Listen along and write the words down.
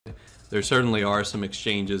There certainly are some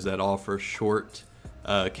exchanges that offer short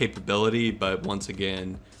capability, but once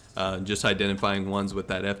again, just identifying ones with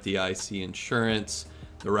that FDIC insurance,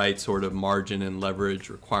 the right sort of margin and leverage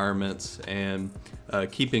requirements, and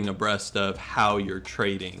keeping abreast of how you're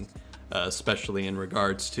trading, especially in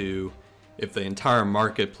regards to if the entire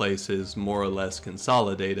marketplace is more or less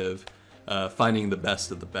consolidative. Finding the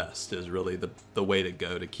best of the best is really the way to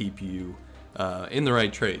go to keep you in the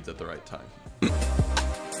right trades at the right time.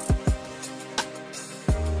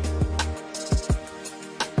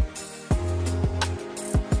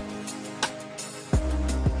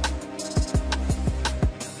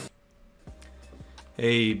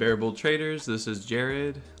 Hey Bear Bull traders, this is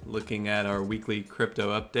Jared looking at our weekly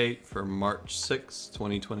crypto update for March 6,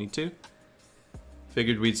 2022.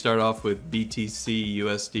 Figured we'd start off with BTC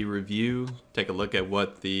USD review, take a look at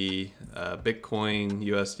what the Bitcoin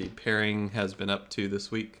USD pairing has been up to this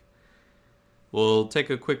week. We'll take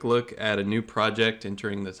a quick look at a new project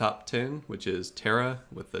entering the top 10, which is Terra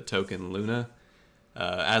with the token Luna.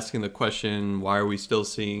 Asking the question, why are we still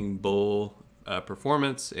seeing bull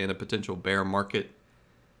performance in a potential bear market?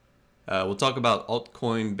 We'll talk about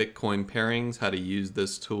altcoin Bitcoin pairings, how to use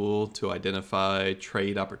this tool to identify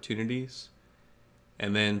trade opportunities.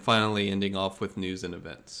 And then finally ending off with news and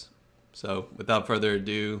events. So without further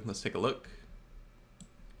ado, let's take a look.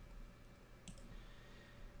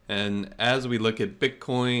 And as we look at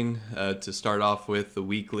Bitcoin, to start off with the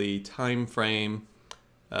weekly time frame,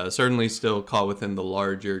 certainly still caught within the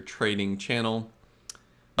larger trading channel.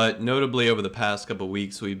 But notably over the past couple of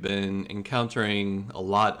weeks, we've been encountering a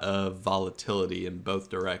lot of volatility in both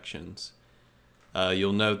directions.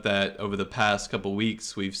 You'll note that over the past couple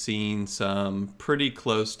weeks, we've seen some pretty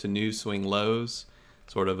close to new swing lows,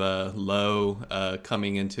 sort of a low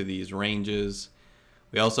coming into these ranges.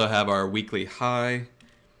 We also have our weekly high,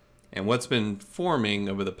 and what's been forming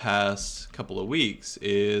over the past couple of weeks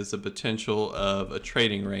is the potential of a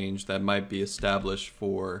trading range that might be established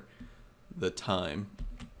for the time.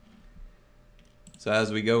 So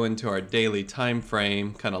as we go into our daily time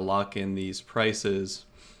frame, kind of lock in these prices,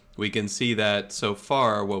 we can see that so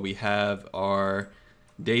far what we have are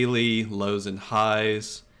daily lows and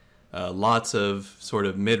highs, lots of sort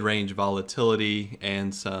of mid-range volatility,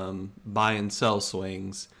 and some buy and sell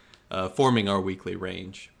swings forming our weekly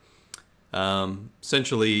range.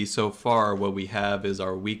 Essentially, so far what we have is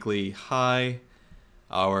our weekly high,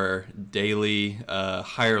 our daily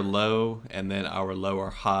higher low, and then our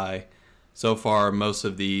lower high. So far, most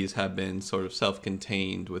of these have been sort of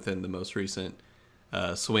self-contained within the most recent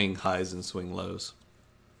swing highs and swing lows.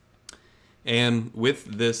 And with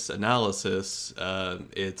this analysis,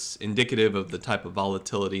 it's indicative of the type of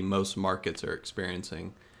volatility most markets are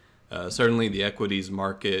experiencing. Certainly the equities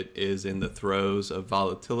market is in the throes of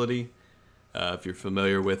volatility. If you're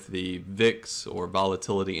familiar with the VIX or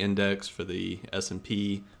volatility index for the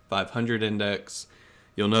S&P 500 index,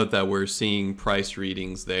 you'll note that we're seeing price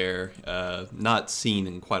readings there not seen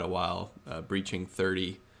in quite a while, breaching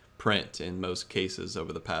 30 print in most cases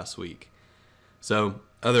over the past week. So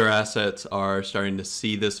other assets are starting to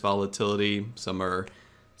see this volatility. Some are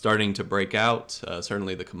starting to break out.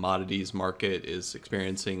 Certainly the commodities market is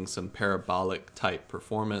experiencing some parabolic type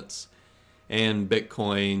performance, and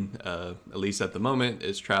Bitcoin, at least at the moment,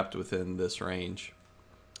 is trapped within this range.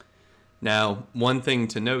 Now, one thing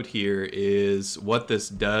to note here is what this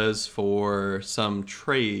does for some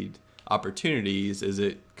trade opportunities is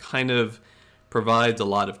it kind of provides a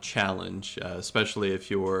lot of challenge, especially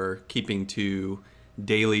if you're keeping to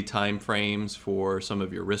daily time frames for some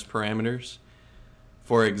of your risk parameters.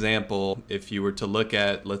 For example, if you were to look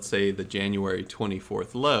at, let's say, the January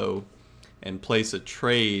 24th low and place a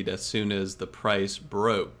trade as soon as the price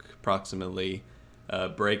broke, approximately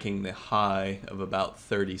breaking the high of about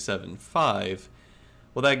 37.5,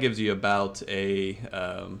 well, that gives you about a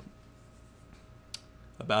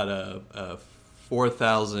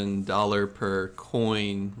 $4,000 per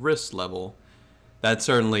coin risk level. That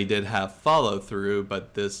certainly did have follow through,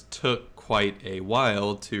 but this took quite a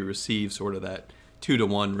while to receive sort of that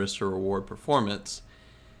 2-to-1 risk to reward performance.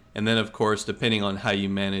 And then of course, depending on how you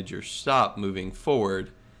manage your stop moving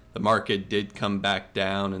forward, the market did come back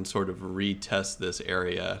down and sort of retest this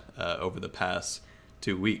area over the past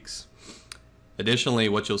 2 weeks. Additionally,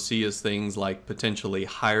 what you'll see is things like potentially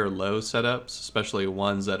higher low setups, especially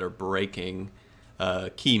ones that are breaking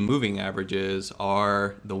key moving averages,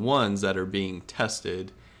 are the ones that are being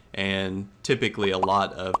tested, and typically a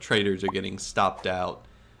lot of traders are getting stopped out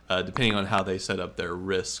depending on how they set up their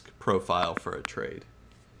risk profile for a trade.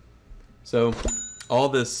 So all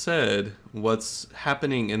this said, what's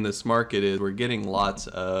happening in this market is we're getting lots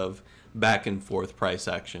of back and forth price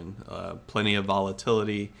action, plenty of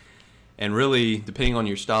volatility. And really, depending on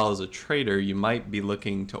your style as a trader, you might be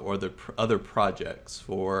looking to other projects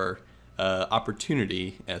for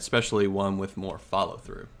opportunity, especially one with more follow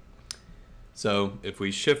through. So if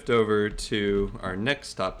we shift over to our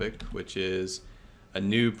next topic, which is a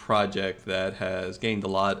new project that has gained a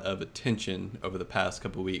lot of attention over the past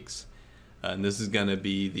couple weeks. And this is going to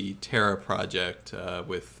be the Terra project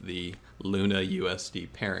with the Luna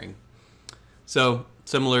USD pairing. So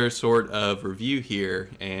similar sort of review here,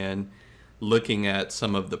 and looking at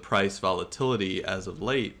some of the price volatility as of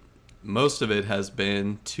late, most of it has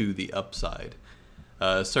been to the upside.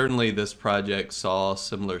 Certainly this project saw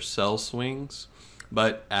similar sell swings,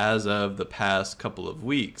 but as of the past couple of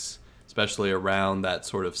weeks, especially around that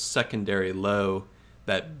sort of secondary low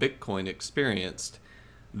that Bitcoin experienced,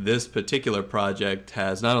 this particular project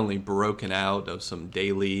has not only broken out of some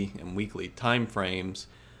daily and weekly time frames,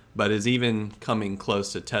 but is even coming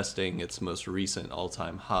close to testing its most recent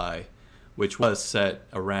all-time high, which was set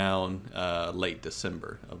around late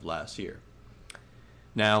December of last year.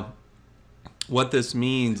 Now, what this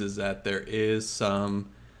means is that there is some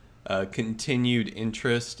continued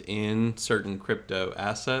interest in certain crypto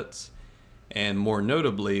assets. And more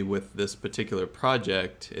notably with this particular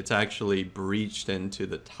project, it's actually breached into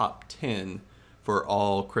the top 10 for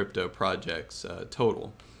all crypto projects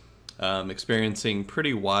total. Experiencing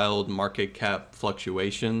pretty wild market cap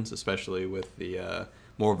fluctuations, especially with the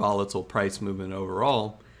more volatile price movement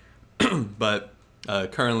overall, but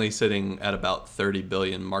currently sitting at about 30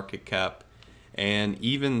 billion market cap, and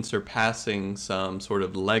even surpassing some sort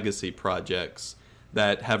of legacy projects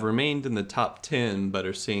that have remained in the top 10 but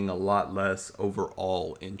are seeing a lot less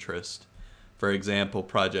overall interest. For example,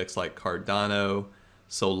 projects like Cardano,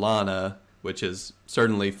 Solana, which has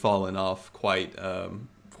certainly fallen off quite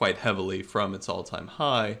heavily from its all-time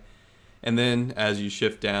high. And then as you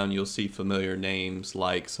shift down, you'll see familiar names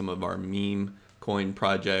like some of our meme coin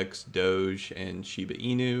projects, Doge and Shiba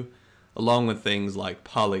Inu, along with things like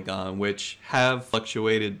Polygon, which have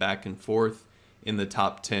fluctuated back and forth in the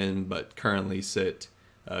top 10, but currently sit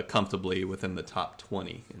comfortably within the top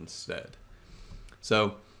 20 instead.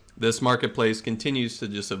 So this marketplace continues to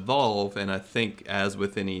just evolve, and I think as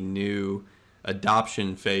with any new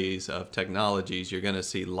adoption phase of technologies, you're going to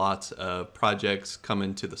see lots of projects come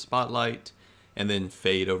into the spotlight and then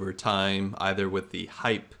fade over time, either with the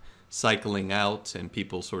hype cycling out and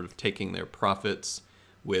people sort of taking their profits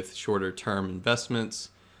with shorter term investments,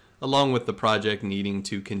 along with the project needing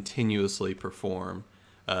to continuously perform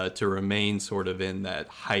to remain sort of in that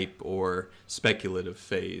hype or speculative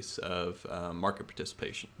phase of market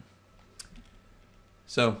participation.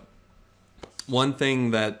 So one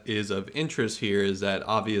thing that is of interest here is that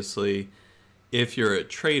obviously if you're a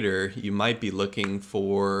trader, you might be looking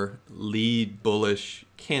for lead bullish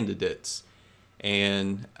candidates.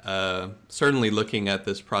 And certainly looking at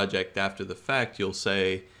this project after the fact, you'll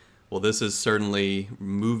say, well, this is certainly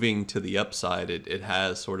moving to the upside. It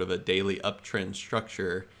has sort of a daily uptrend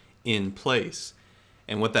structure in place.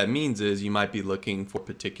 And what that means is you might be looking for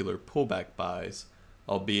particular pullback buys,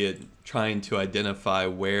 albeit trying to identify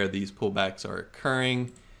where these pullbacks are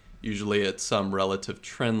occurring, usually at some relative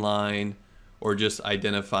trend line, or just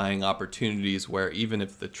identifying opportunities where even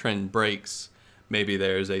if the trend breaks, maybe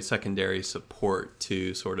there's a secondary support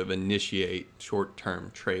to sort of initiate short-term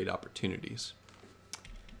trade opportunities.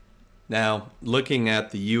 Now, looking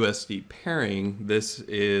at the USD pairing, this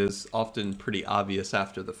is often pretty obvious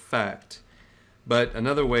after the fact. But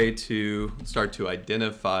another way to start to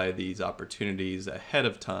identify these opportunities ahead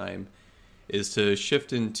of time is to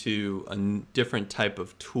shift into a different type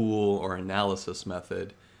of tool or analysis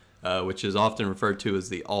method, which is often referred to as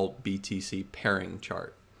the alt BTC pairing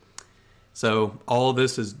chart. So all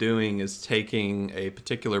this is doing is taking a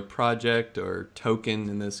particular project or token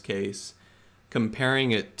in this case,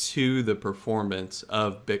 comparing it to the performance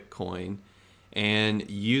of Bitcoin, and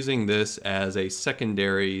using this as a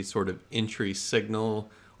secondary sort of entry signal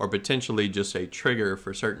or potentially just a trigger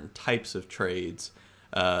for certain types of trades,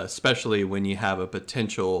 especially when you have a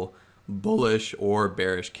potential bullish or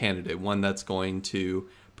bearish candidate, one that's going to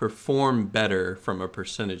perform better from a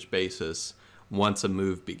percentage basis once a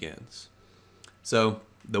move begins. So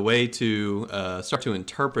the way to start to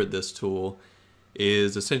interpret this tool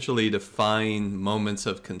is essentially to find moments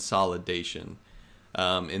of consolidation.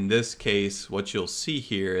 In this case, what you'll see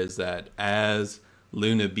here is that as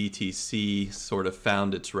Luna BTC sort of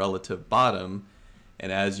found its relative bottom,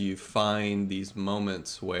 and as you find these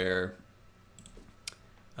moments where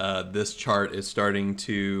this chart is starting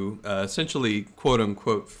to essentially quote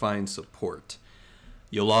unquote find support.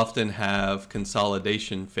 you'll often have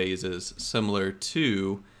consolidation phases similar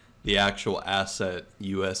to the actual asset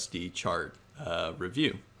USD chart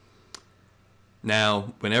review.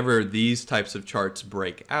 Now, whenever these types of charts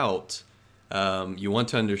break out, you want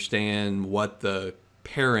to understand what the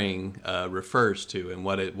pairing refers to and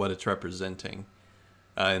what it's representing.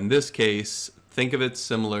 In this case, think of it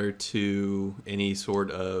similar to any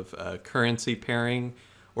sort of currency pairing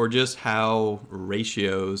or just how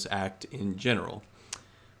ratios act in general.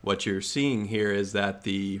 What you're seeing here is that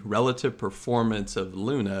the relative performance of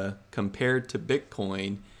Luna compared to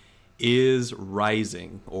Bitcoin is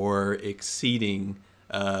rising or exceeding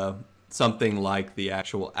something like the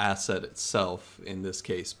actual asset itself, in this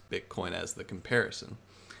case Bitcoin as the comparison.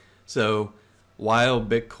 So while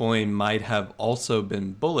Bitcoin might have also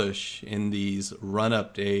been bullish in these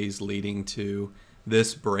run-up days leading to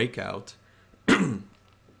this breakout,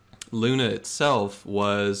 Luna itself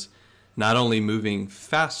was not only moving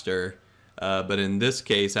faster, but in this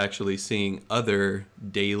case actually seeing other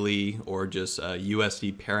daily or just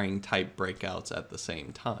USD pairing type breakouts at the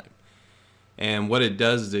same time. And what it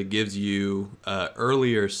does is it gives you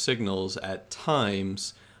earlier signals at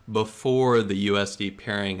times before the USD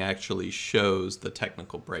pairing actually shows the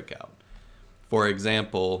technical breakout. For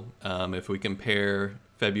example, if we compare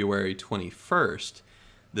February 21st,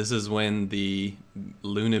 this is when the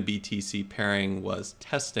Luna BTC pairing was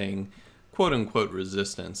testing quote-unquote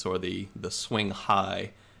resistance, or the swing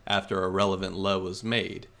high after a relevant low was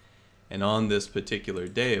made. And on this particular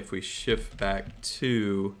day, if we shift back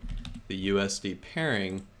to the USD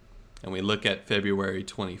pairing and we look at February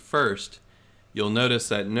 21st, you'll notice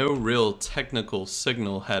that no real technical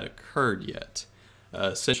signal had occurred yet.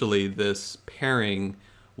 Essentially, this pairing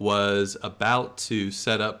was about to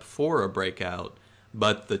set up for a breakout,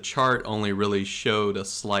 but the chart only really showed a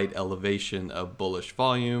slight elevation of bullish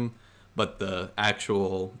volume, but the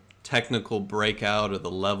actual technical breakout or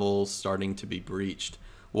the levels starting to be breached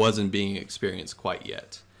wasn't being experienced quite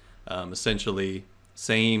yet. Essentially,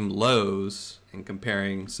 same lows and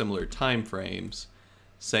comparing similar time frames,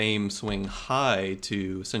 same swing high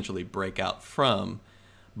to essentially break out from,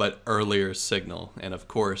 but earlier signal. And of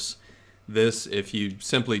course, this, if you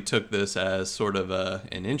simply took this as sort of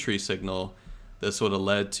an entry signal, this would have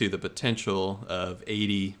led to the potential of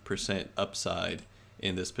 80% upside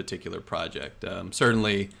in this particular project.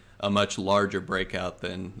 Certainly a much larger breakout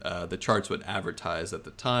than the charts would advertise at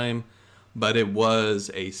the time, but it was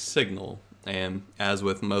a signal. And as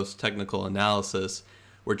with most technical analysis,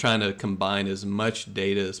 we're trying to combine as much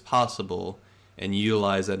data as possible and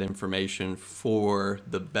utilize that information for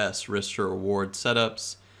the best risk to reward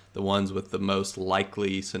setups, the ones with the most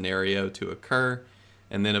likely scenario to occur.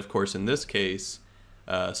 And then of course in this case,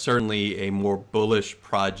 certainly a more bullish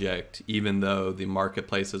project, even though the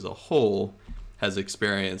marketplace as a whole has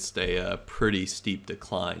experienced a pretty steep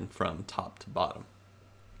decline from top to bottom.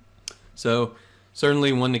 So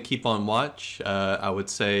certainly one to keep on watch. I would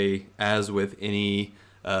say, as with any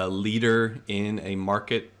leader in a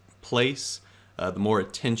marketplace, the more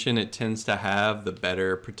attention it tends to have, the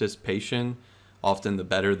better participation. Often the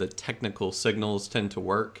better the technical signals tend to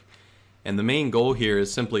work. And the main goal here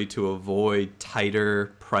is simply to avoid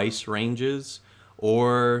tighter price ranges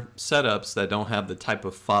or setups that don't have the type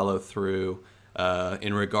of follow through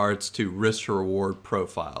in regards to risk to reward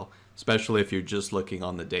profile, especially if you're just looking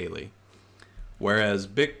on the daily. Whereas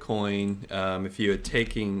Bitcoin, if you had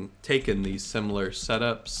taken these similar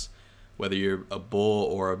setups, whether you're a bull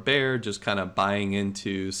or a bear, just kind of buying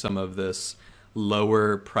into some of this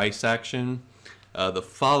lower price action, the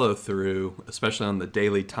follow through, especially on the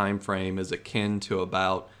daily time frame, is akin to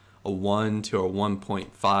about a 1 to a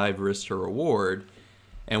 1.5 risk to reward.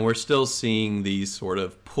 And we're still seeing these sort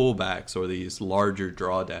of pullbacks or these larger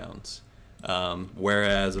drawdowns.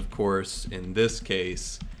 Whereas, of course, in this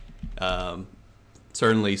case,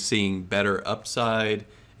 certainly seeing better upside,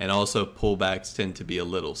 and also pullbacks tend to be a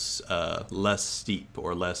little less steep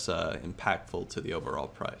or less impactful to the overall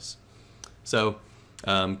price. So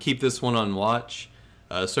keep this one on watch.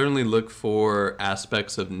 Certainly look for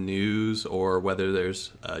aspects of news or whether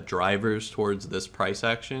there's drivers towards this price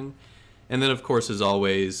action. And then, of course, as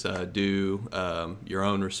always, do your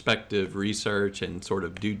own respective research and sort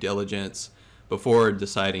of due diligence before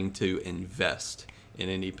deciding to invest in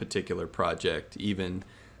any particular project, even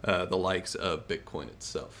the likes of Bitcoin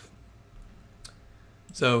itself.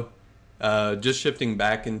 So just shifting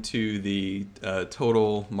back into the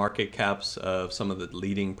total market caps of some of the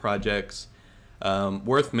leading projects,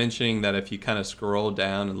 worth mentioning that if you kind of scroll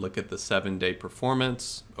down and look at the 7-day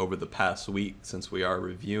performance over the past week, since we are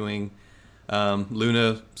reviewing,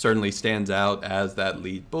 Luna certainly stands out as that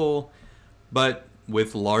lead bull, but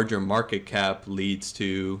with larger market cap leads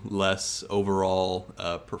to less overall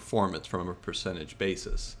performance from a percentage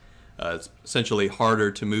basis. It's essentially harder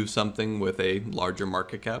to move something with a larger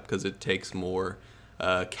market cap because it takes more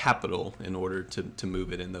capital in order to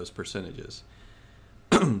move it in those percentages.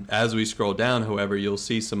 As we scroll down, however, you'll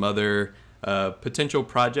see some other potential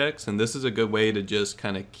projects, and this is a good way to just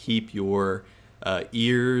kind of keep your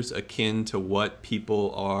ears akin to what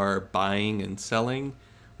people are buying and selling,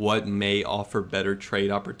 what may offer better trade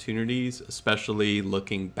opportunities, especially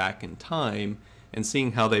looking back in time and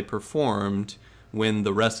seeing how they performed when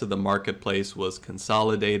the rest of the marketplace was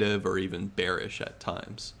consolidative or even bearish at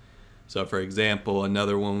times. So for example,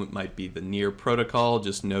 another one might be the Near protocol,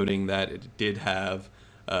 just noting that it did have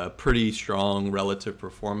pretty strong relative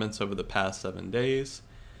performance over the past 7 days.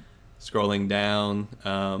 Scrolling down,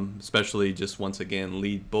 especially just once again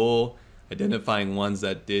lead bull, identifying ones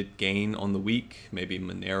that did gain on the week, maybe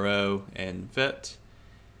Monero and VET.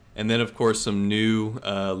 And then of course some new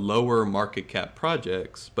lower market cap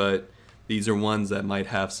projects, but these are ones that might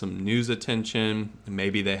have some news attention.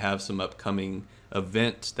 Maybe they have some upcoming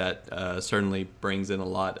event that certainly brings in a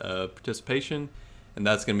lot of participation. And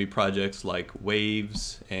that's going to be projects like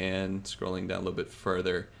Waves, and scrolling down a little bit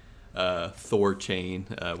further, Thor chain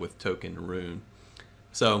with token Rune.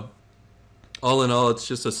 So all in all, it's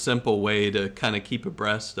just a simple way to kind of keep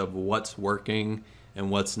abreast of what's working and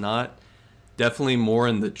what's not. Definitely more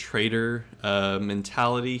in the trader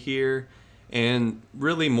mentality here, and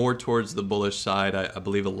really more towards the bullish side. I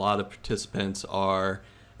believe a lot of participants are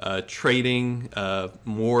trading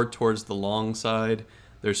more towards the long side.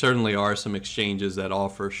 There certainly are some exchanges that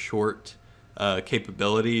offer short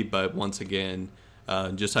capability, but once again,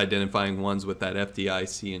 just identifying ones with that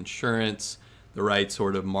FDIC insurance, the right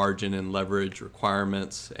sort of margin and leverage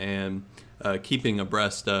requirements, and keeping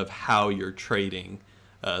abreast of how you're trading,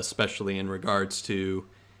 especially in regards to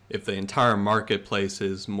if the entire marketplace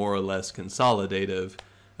is more or less consolidative,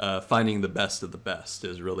 finding the best of the best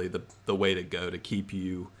is really the way to go to keep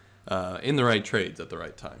you in the right trades at the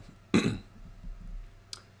right time.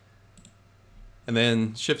 And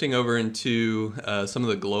then shifting over into some of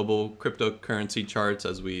the global cryptocurrency charts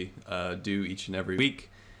as we do each and every week.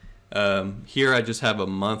 Here I just have a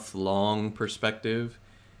month-long perspective,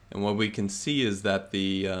 and what we can see is that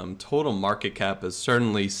the total market cap has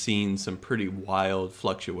certainly seen some pretty wild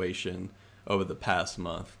fluctuation over the past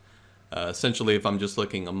month. Essentially, if I'm just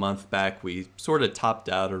looking a month back, we sort of topped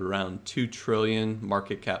out at around 2 trillion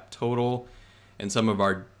market cap total, and some of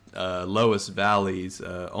our lowest valleys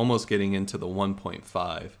almost getting into the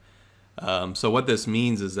 1.5. So what this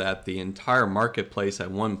means is that the entire marketplace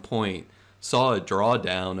at one point saw a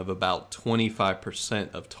drawdown of about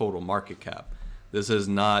 25% of total market cap. This is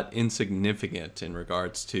not insignificant in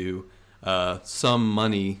regards to some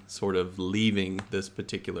money sort of leaving this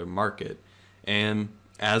particular market. And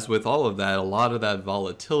as with all of that, a lot of that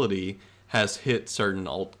volatility has hit certain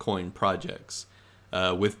altcoin projects.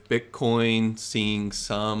 With Bitcoin seeing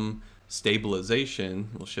some stabilization,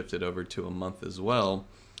 we'll shift it over to a month as well,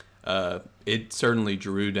 it certainly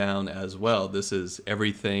drew down as well. This is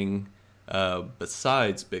everything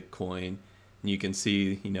besides Bitcoin. And you can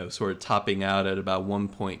see, sort of topping out at about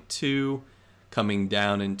 1.2, coming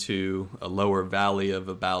down into a lower valley of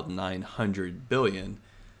about 900 billion.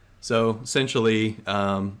 So essentially,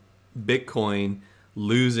 Bitcoin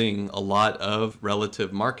losing a lot of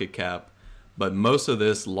relative market cap, but most of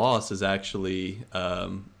this loss is actually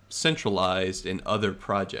centralized in other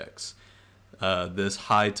projects. This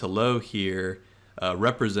high to low here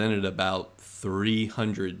represented about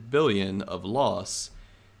 300 billion of loss.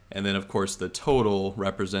 And then, of course, the total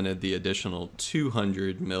represented the additional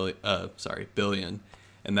 200 billion.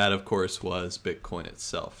 And that, of course, was Bitcoin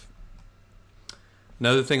itself.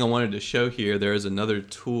 Another thing I wanted to show here, there is another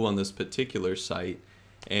tool on this particular site,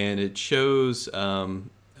 and it shows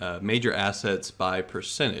major assets by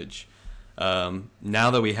percentage.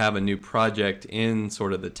 Now that we have a new project in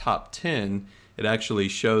sort of the top 10, it actually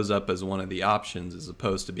shows up as one of the options as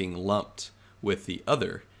opposed to being lumped with the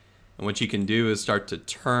other. And what you can do is start to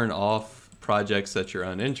turn off projects that you're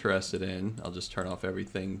uninterested in. I'll just turn off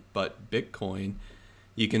everything but Bitcoin.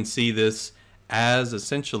 You can see this as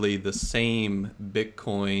essentially the same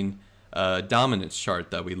Bitcoin dominance chart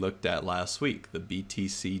that we looked at last week, the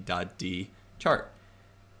BTC.D chart.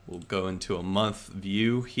 We'll go into a month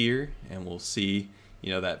view here, and we'll see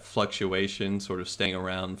that fluctuation sort of staying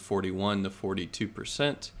around 41 to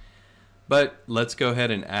 42%. But let's go ahead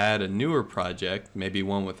and add a newer project, maybe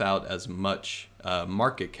one without as much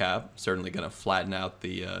market cap, certainly going to flatten out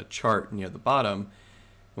the chart near the bottom.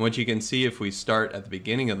 And what you can see if we start at the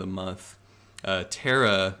beginning of the month,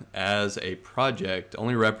 Terra as a project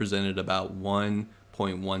only represented about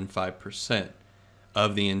 1.15%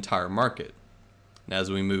 of the entire market. And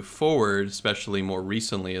as we move forward, especially more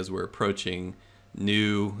recently as we're approaching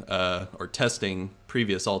new or testing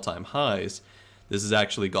previous all-time highs, this has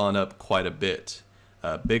actually gone up quite a bit.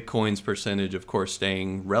 Bitcoin's percentage, of course,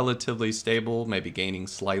 staying relatively stable, maybe gaining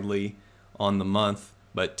slightly on the month,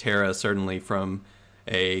 but Terra certainly from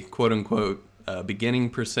a quote-unquote beginning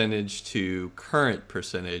percentage to current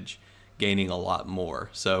percentage gaining a lot more.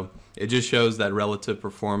 So it just shows that relative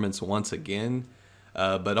performance once again,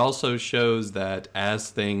 but also shows that as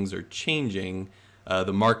things are changing,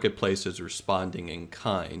 the marketplace is responding in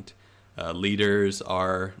kind. New leaders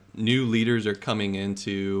are coming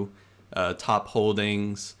into top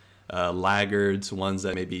holdings, laggards, ones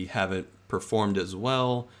that maybe haven't performed as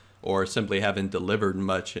well or simply haven't delivered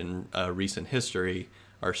much in recent history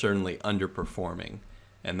are certainly underperforming,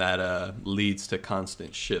 and that leads to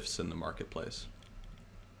constant shifts in the marketplace.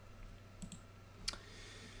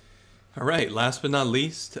 All right, last but not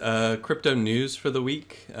least, crypto news for the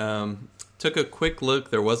week. Took a quick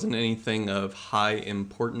look. There wasn't anything of high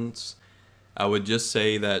importance. I would just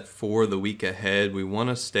say that for the week ahead, we want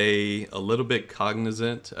to stay a little bit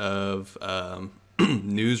cognizant of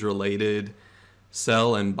news-related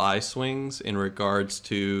sell and buy swings in regards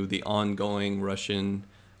to the ongoing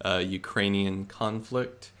Russian-Ukrainian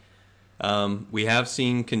conflict. We have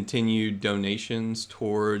seen continued donations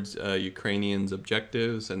towards Ukrainians'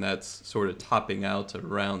 objectives, and that's sort of topping out at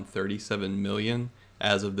around 37 million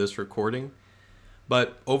as of this recording.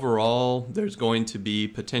 But overall, there's going to be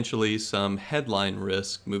potentially some headline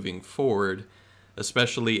risk moving forward,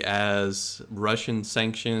 especially as Russian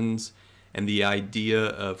sanctions and the idea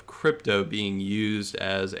of crypto being used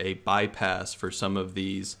as a bypass for some of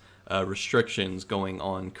these restrictions going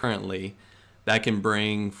on currently. That can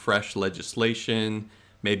bring fresh legislation,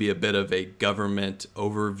 maybe a bit of a government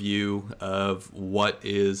overview of what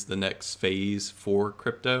is the next phase for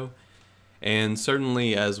crypto. And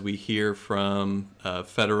certainly as we hear from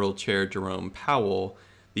Federal Chair Jerome Powell,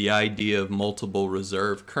 the idea of multiple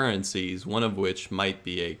reserve currencies, one of which might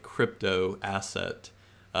be a crypto asset,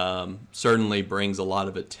 certainly brings a lot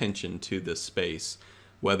of attention to this space.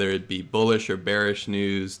 Whether it be bullish or bearish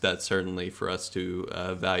news, that's certainly for us to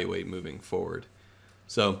evaluate moving forward.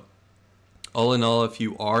 So all in all, if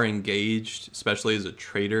you are engaged, especially as a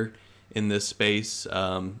trader in this space,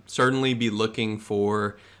 certainly be looking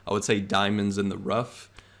for, I would say, diamonds in the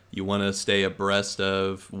rough. You want to stay abreast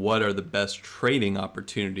of what are the best trading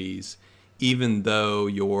opportunities, even though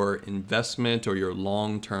your investment or your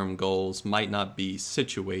long-term goals might not be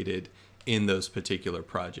situated in those particular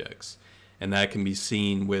projects. And that can be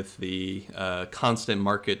seen with the constant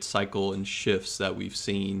market cycle and shifts that we've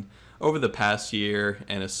seen over the past year,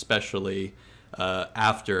 and especially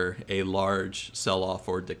after a large sell-off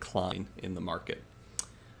or decline in the market.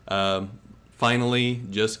 Finally,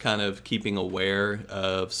 just kind of keeping aware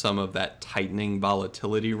of some of that tightening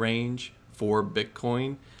volatility range for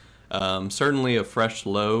Bitcoin. Certainly a fresh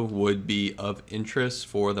low would be of interest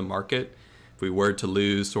for the market. If we were to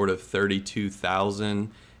lose sort of 32,000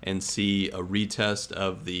 and see a retest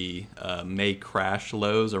of the May crash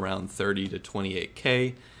lows around 30 to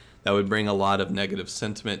 28K, that would bring a lot of negative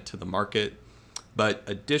sentiment to the market. But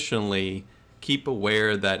additionally, keep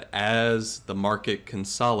aware that as the market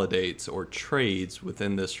consolidates or trades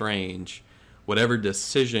within this range, whatever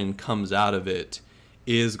decision comes out of it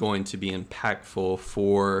is going to be impactful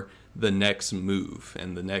for the next move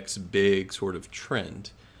and the next big sort of trend.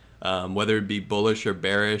 Whether it be bullish or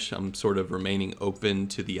bearish, I'm sort of remaining open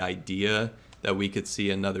to the idea that we could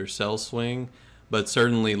see another sell swing, but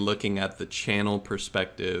certainly looking at the channel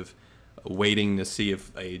perspective, waiting to see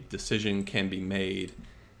if a decision can be made,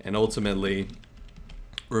 and ultimately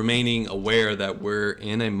remaining aware that we're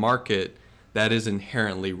in a market that is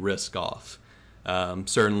inherently risk off.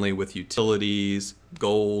 Certainly with utilities,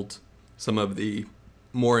 gold, some of the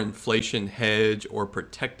more inflation hedge or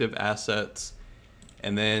protective assets,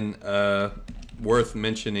 and then worth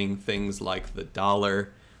mentioning things like the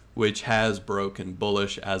dollar, which has broken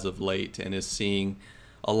bullish as of late and is seeing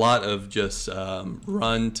a lot of just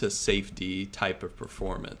run to safety type of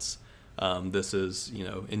performance. This is,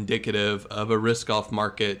 indicative of a risk-off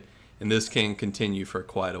market, and this can continue for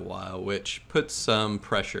quite a while, which puts some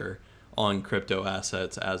pressure on crypto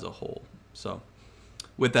assets as a whole. So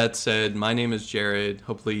with that said, my name is Jared.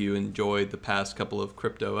 Hopefully you enjoyed the past couple of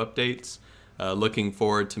crypto updates. Looking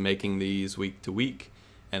forward to making these week to week.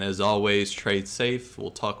 And as always, trade safe.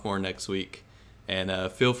 We'll talk more next week.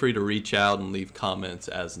 And feel free to reach out and leave comments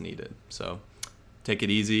as needed. So take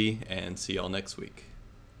it easy and see y'all next week.